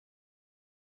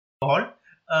അപ്പോൾ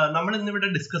നമ്മൾ ഇന്നിവിടെ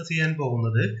ഡിസ്കസ് ചെയ്യാൻ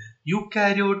പോകുന്നത്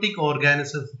യൂകാരിയോട്ടിക്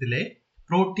ഓർഗാനിസത്തിലെ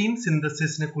പ്രോട്ടീൻ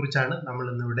സിന്തസിസിനെ കുറിച്ചാണ് നമ്മൾ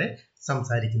ഇന്നിവിടെ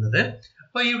സംസാരിക്കുന്നത്.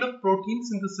 അപ്പോൾ ഇവിടെ പ്രോട്ടീൻ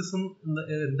സിന്തസിസും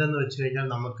എന്തെന്ന് വെച്ച് കഴിഞ്ഞാൽ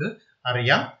നമുക്ക്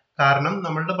അറിയാം. കാരണം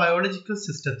നമ്മളുടെ ബയോളജിക്കൽ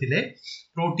സിസ്റ്റത്തിലെ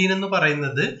പ്രോട്ടീൻ എന്ന്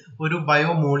പറയുന്നത് ഒരു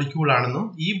ബയോമോളിക്യൂൾ ആണെന്നും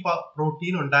ഈ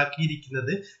പ്രോട്ടീൻ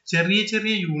ഉണ്ടാക്കിയിരിക്കുന്നത് ചെറിയ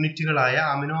ചെറിയ യൂണിറ്റുകളായ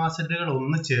അമിനോ ആസിഡുകൾ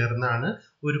ഒന്ന് ചേർന്നാണ്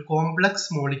ഒരു കോംപ്ലക്സ്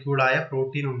മോളിക്യൂളായ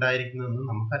പ്രോട്ടീൻ ഉണ്ടായിരിക്കുന്നതെന്ന്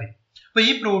നമുക്കറിയാം. അപ്പൊ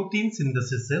ഈ പ്രോട്ടീൻ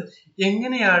സിന്തസിസ്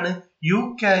എങ്ങനെയാണ്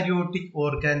യൂകാരിയോട്ടിക്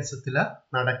ഓർഗാനിസത്തില്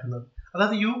നടക്കുന്നത്?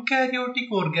 അതായത്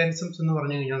യൂകാരിയോട്ടിക് ഓർഗാനിസംസ് എന്ന്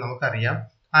പറഞ്ഞു കഴിഞ്ഞാൽ നമുക്കറിയാം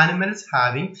animals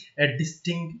having A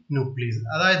distinct nucleus.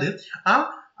 അതായത് ആ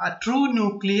ട്രൂ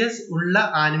ന്യൂക്ലിയസ് ഉള്ള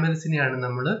ആനിമൽസിനെയാണ്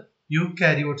നമ്മൾ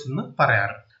യൂകാരിയോട്സ് എന്ന്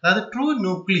പറയാറ്. അതായത് ട്രൂ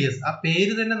ന്യൂക്ലിയസ്, ആ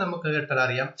പേര് തന്നെ നമുക്ക് കേട്ടാൽ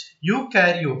അറിയാം.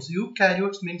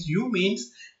 Eukaryotes means eu means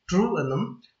true എന്നും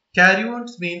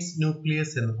കാരിയോട്സ് മീൻസ്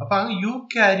ന്യൂക്ലിയസ് എന്നും. അപ്പൊ ആ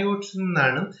യൂകാരിയോട്സിൽ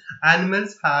നിന്നാണ്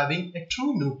animals having a true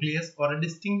nucleus or a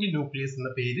distinct nucleus എന്ന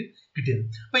പേര് കിട്ടിയത്.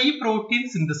 അപ്പൊ ഈ പ്രോട്ടീൻ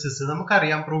സിന്തസിസ്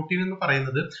നമുക്കറിയാം, പ്രോട്ടീൻ എന്ന്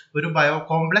പറയുന്നത് ഒരു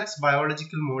കോംപ്ലക്സ്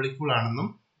ബയോളജിക്കൽ മോളിക്യൂൾ ആണെന്നും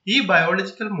ഈ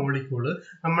ബയോളജിക്കൽ മോളിക്യൂള്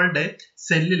നമ്മളുടെ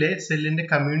സെല്ലിന്റെ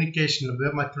കമ്മ്യൂണിക്കേഷൻ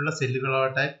മറ്റുള്ള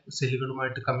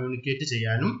സെല്ലുകളുമായിട്ട് കമ്മ്യൂണിക്കേറ്റ്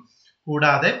ചെയ്യാനും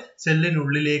കൂടാതെ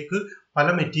സെല്ലിനുള്ളിലേക്ക് പല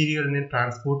മെറ്റീരിയലിനെയും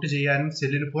ട്രാൻസ്പോർട്ട് ചെയ്യാനും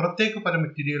സെല്ലിന് പുറത്തേക്ക് പല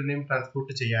മെറ്റീരിയലിനെയും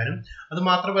ട്രാൻസ്പോർട്ട് ചെയ്യാനും അത്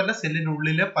മാത്രമല്ല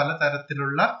സെല്ലിനുള്ളിലെ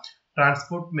പലതരത്തിലുള്ള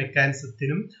ട്രാൻസ്പോർട്ട്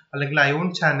മെക്കാനിസത്തിനും അല്ലെങ്കിൽ അയോൺ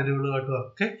ചാനലുകളുമായിട്ടും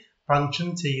ഒക്കെ ഫങ്ഷൻ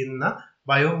ചെയ്യുന്ന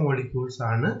ബയോമോളിക്യൂൾസ്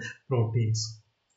ആണ് പ്രോട്ടീൻസ്.